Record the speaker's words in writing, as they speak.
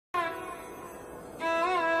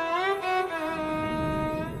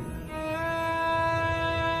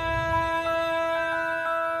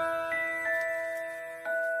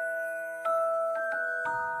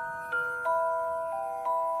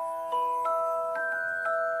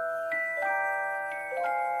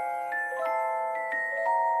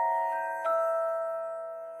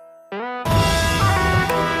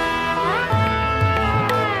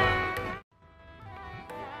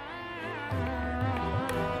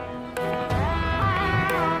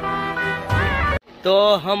तो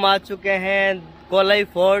हम आ चुके हैं कोलाई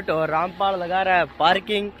फोर्ट और रामपाल लगा रहा है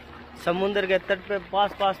पार्किंग समुद्र के तट पे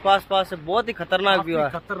पास से। बहुत ही खतरनाक व्यू है।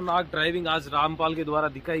 खतरनाक ड्राइविंग आज रामपाल के द्वारा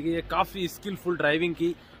दिखाई गई है। काफी स्किलफुल ड्राइविंग की,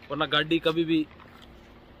 वरना गाड़ी कभी भी।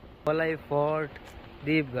 कोलाई फोर्ट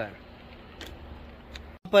दीपगढ़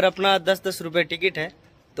पर अपना 10-10 रुपए टिकट है,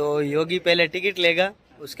 तो योगी पहले टिकट लेगा,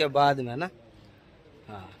 उसके बाद में ना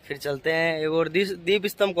हाँ फिर चलते हैं। और दीप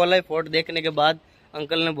स्तंभ कोलाई फोर्ट देखने के बाद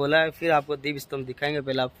अंकल ने बोला फिर आपको दीप स्तंभ दिखाएंगे,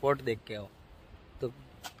 पहले आप फोर्ट देख के आओ। तो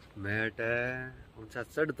मैट ऊंचा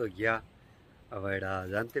चढ़ तो गया, अब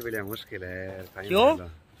जानते पहले मुश्किल है। क्यों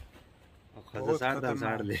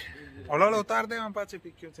उतार दे वहां पाछे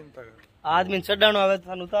क्यों चिंता कर। आदमी चढ़ानो आवे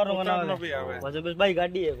थाने उतारनो बनावे वजह बस भाई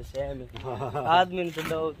गाड़ी है बस है में आदमी ने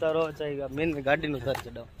चढ़ाओ उतारो चाहिए मैंने गाड़ी ने उतार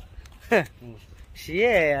चढ़ाओ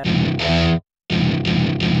ये यार।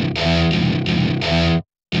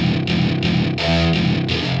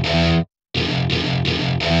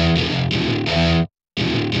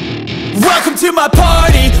 Welcome to my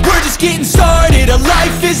party, we're just getting started. A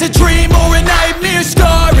life is a dream or a nightmare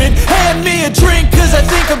scarring. Hand me a drink cause I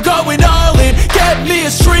think I'm going all in. Get me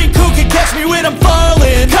a shrink who can catch me when I'm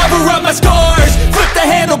falling. Cover up my scars, flip the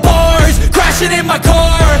handlebars. Crashing in my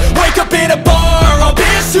car, wake up in a bar. I'll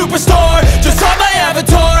be a superstar, just on my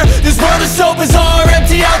avatar. This world is so bizarre,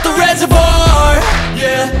 empty out the reservoir.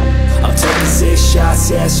 Yeah, I'm taking 6 shots,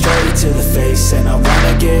 yeah, straight to the face. And I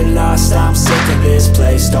wanna get lost, I'm sick of this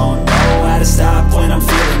place. Don't know how to stop when I'm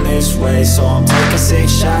feeling this way. So I'm taking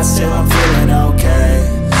 6 shots till I'm feeling okay.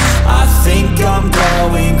 I think I'm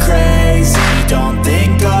going crazy, don't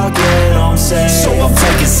think I'll get home safe. So I'm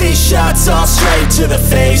taking 6 shots all straight to the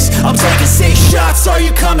face. I'm taking 6 shots, are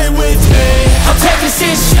you coming with me? I'm taking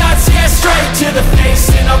 6 shots, yeah, straight to the face.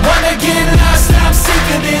 And I wanna get lost, I'm sick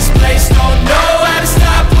of this place. Don't know how to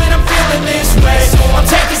stop when I'm feeling this way. So I'm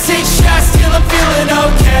taking 6 shots till I'm feeling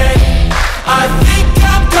okay. I think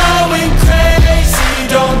I'm going crazy,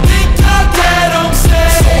 don't think I'll get home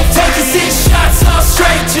safe. So I'm taking 6 shots all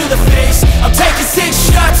straight to the face. I'm taking 6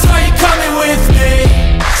 shots, are you coming with me?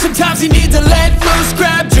 Sometimes you need to let loose,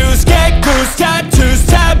 grab juice, get goose, tattoos,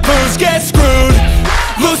 taboos, get screwed.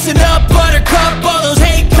 Loosen up, buttercup, all those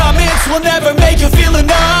hate comments will never make you feel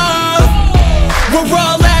enough. We're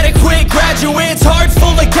all adequate graduates, heart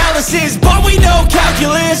full of calluses, but we know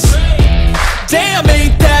calculus. Damn,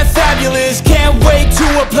 ain't that fabulous? Can't wait to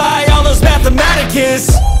apply all those mathematicus.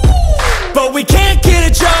 But we can't get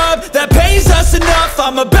a job that pays us enough.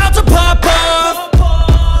 I'm about to pop off.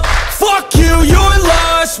 Fuck you, you're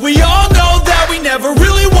lost. We all know that we never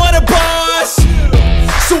really want a boss.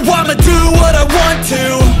 So I'ma do what I want to,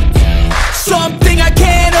 something I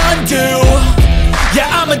can't undo. Yeah,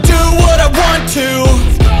 I'ma do what I want to,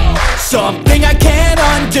 something I can't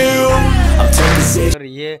undo. I'm taking 6.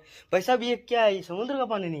 ये भाई साहब ये क्या है? ये समुद्र का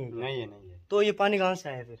पानी नहीं है? नहीं है, नहीं है। तो ये पानी कहाँ से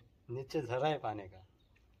आया फिर? नीचे झरा है पानी का।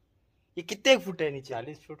 ये कितने फुट है नीचे?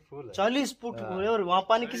 40 फुट फुल है। 40 फुट फुल है। और वहाँ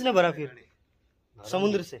पानी किसने भरा फिर?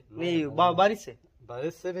 समुद्र से? नहीं, बारिश से?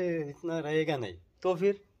 बारिश से भी इतना रहेगा नहीं। तो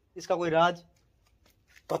फिर इसका कोई राज?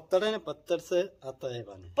 पत्थर है ना, पत्थर से आता है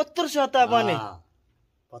पानी। पत्थर से आता है पानी?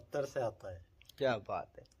 पत्थर से आता है। क्या बात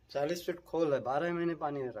है। 40 फीट खोल है, 12 महीने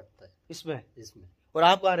पानी रखता है इसमें। और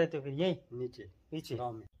आप कहाँ रहते हो फिर? यही नीचे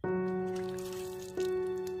गाँव में।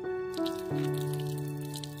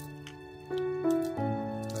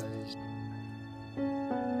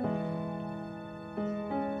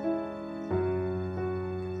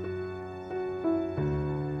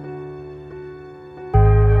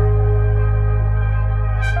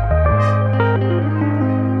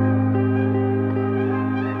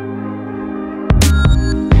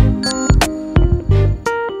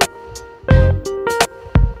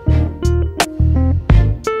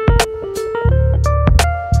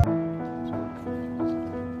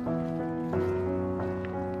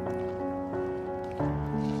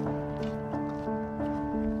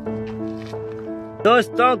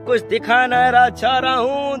 दोस्तों कुछ दिखाना चाह रहा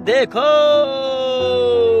हूँ, देखो।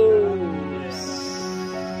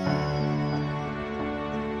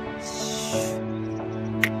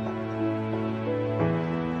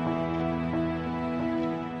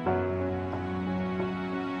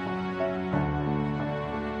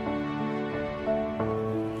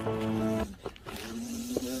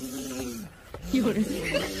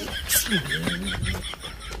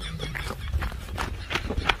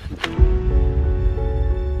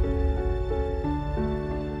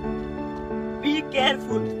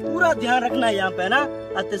 केयरफुल, पूरा ध्यान रखना है यहाँ पे ना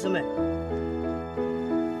आते समय।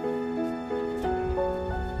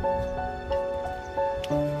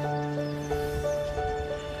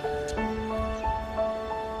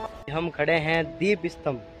 हम खड़े हैं दीप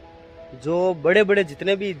स्तंभ जो बड़े बड़े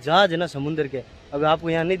जितने भी जहाज है ना समुद्र के, अभी आपको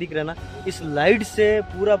यहाँ नहीं दिख रहा ना, इस लाइट से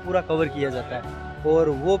पूरा पूरा कवर किया जाता है। और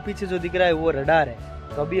वो पीछे जो दिख रहा है वो रडार है।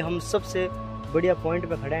 तो अभी हम सबसे बढ़िया पॉइंट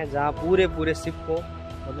पे खड़े हैं जहाँ पूरे पूरे शिप को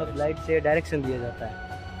मतलब लाइट से डायरेक्शन दिया जाता है।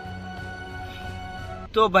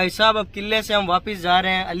 तो भाई साहब अब किले से हम वापस जा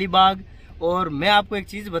रहे हैं अलीबाग। और मैं आपको एक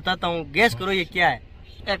चीज बताता हूँ, गैस करो ये क्या है?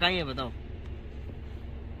 कहीं है बताओ?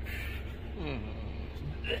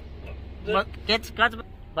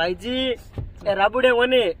 भाई जी राबुड़े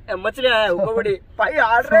होने मछलियां है उकबड़ी भाई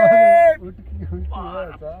हार रहे।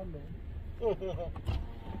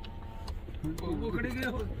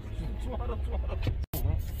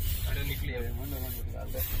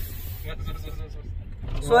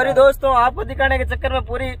 सॉरी दोस्तों, आपको दिखाने के चक्कर में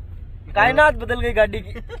पूरी कायनात बदल गई गाड़ी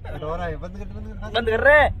की। बंद कर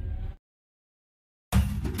रहे हैं।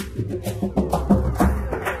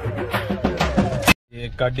 ये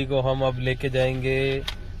गाड़ी को हम अब लेके जाएंगे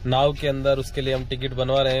नाव के अंदर। उसके लिए हम टिकट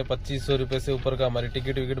बनवा रहे हैं। 2500 रुपए से ऊपर का हमारी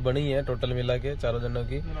टिकट विकेट बनी है टोटल मिला के, चारों जनों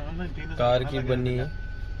की कार की बनी है।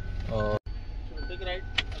 और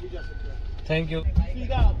थैंक यू।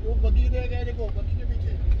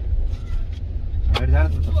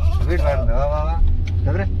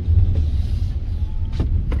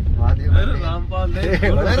 रामपाल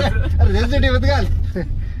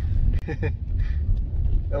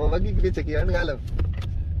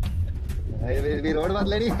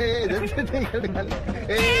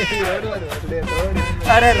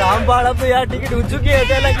अरे रामपाल अब तो यार टिकट हो चुकी है,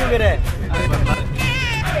 क्या क्यों करे?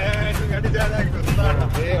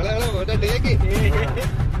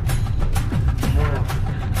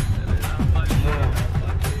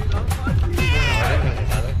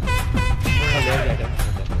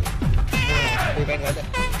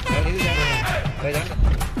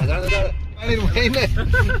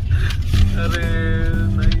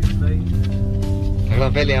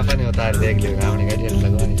 पहले अपने उतार देख लियो हमने गाड़ी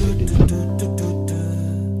लगवानी सीधी।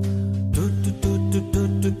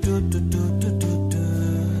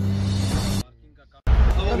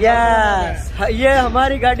 यस, ये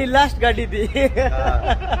हमारी गाड़ी लास्ट गाड़ी थी।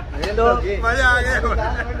 तो मजा आ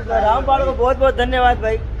गया। रामपाल को बहुत बहुत धन्यवाद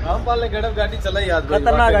भाई। रामपाल ने गड़ब गाड़ी चलाई आज,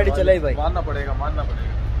 खतरनाक गाड़ी चलाई भाई। मानना पड़ेगा।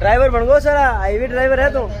 ड्राइवर बन गो सारा, हाईवे ड्राइवर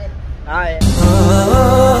है तुम। हाँ है।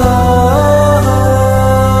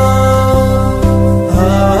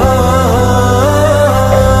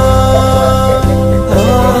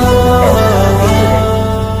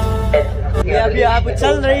 ये अभी आप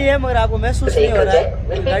चल रही है मगर आपको महसूस नहीं हो रहा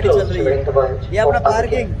है गाड़ी चल रही है। ये अपना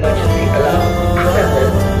पार्किंग।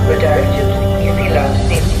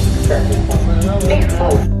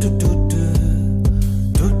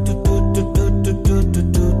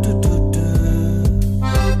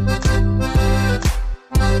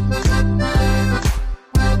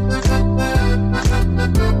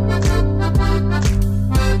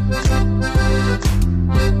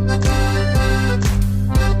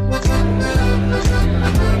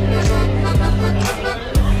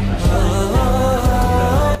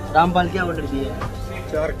 रामपाल क्या ऑर्डर दिया?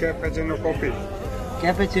 4 कैपेचिनो कॉफी।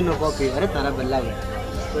 Cappuccino coffee. अरे तारा बल्ला गया।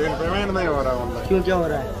 तो पेमेंट नहीं हो रहा है। क्यों, क्या हो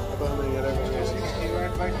रहा है?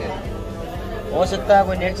 हो सकता है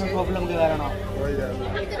कोई नेटवर्क प्रॉब्लम के कारण हो।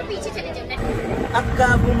 अक्का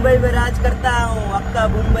मुंबई में राज करता हूँ, अक्का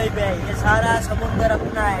मुंबई पे। ये सारा समुद्र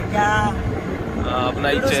अपना है क्या? अपना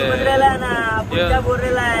ही समझ रहा ना? क्या बोल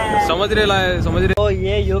रहा है? समझ रहे। तो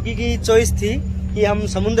ये योगी की चॉइस थी कि हम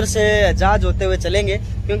समुद्र से जहाज होते हुए चलेंगे,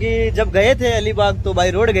 क्योंकि जब गए थे अलीबाग तो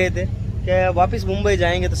बाई रोड गए थे कि वापस मुंबई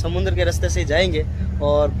जाएंगे तो समुद्र के रास्ते से जाएंगे।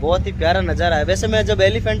 और बहुत ही प्यारा नज़ारा है। वैसे मैं जब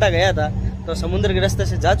एलिफेंटा गया था तो समुद्र के रास्ते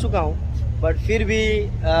से जा चुका हूँ, बट फिर भी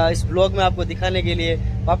इस ब्लॉग में आपको दिखाने के लिए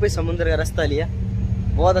वापस समुद्र का रास्ता लिया।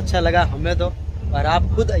 बहुत अच्छा लगा हमें तो। और आप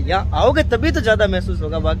खुद यहाँ आओगे तभी तो ज़्यादा महसूस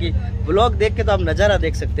होगा, बाकी ब्लॉग देख के तो आप नज़ारा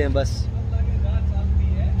देख सकते हैं बस।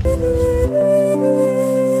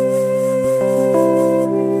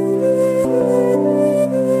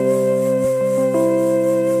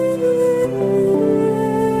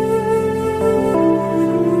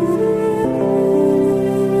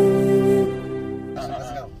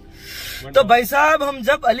 तो भाई साहब हम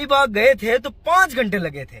जब अलीबाग गए थे तो 5 घंटे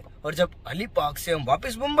लगे थे, और जब अलीबाग से हम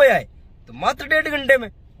वापस मुंबई आए तो मात्र 1.5 घंटे में।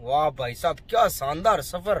 वाह भाई साहब, क्या शानदार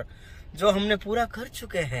सफर जो हमने पूरा कर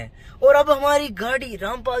चुके हैं। और अब हमारी गाड़ी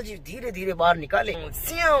रामपाल जी धीरे धीरे बाहर निकाले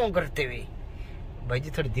सियाओं करते हुए। भाई जी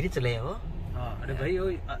थोड़ी धीरे चले हो। हाँ, अरे भाई वो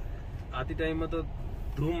आती टाइम में तो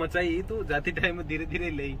धूम मचाई, तो जाती टाइम में धीरे धीरे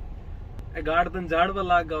ले गाड़ तुम झाड़ पर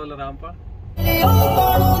लाग गया बोला Rampal.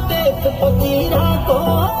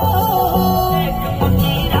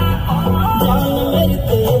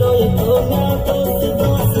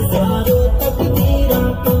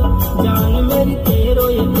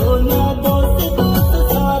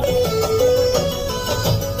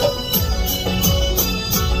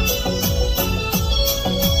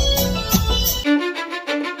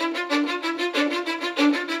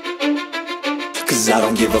 I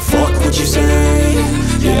don't give a fuck what you say.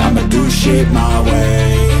 Yeah, I'ma do shit my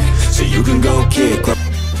way. So you can go kick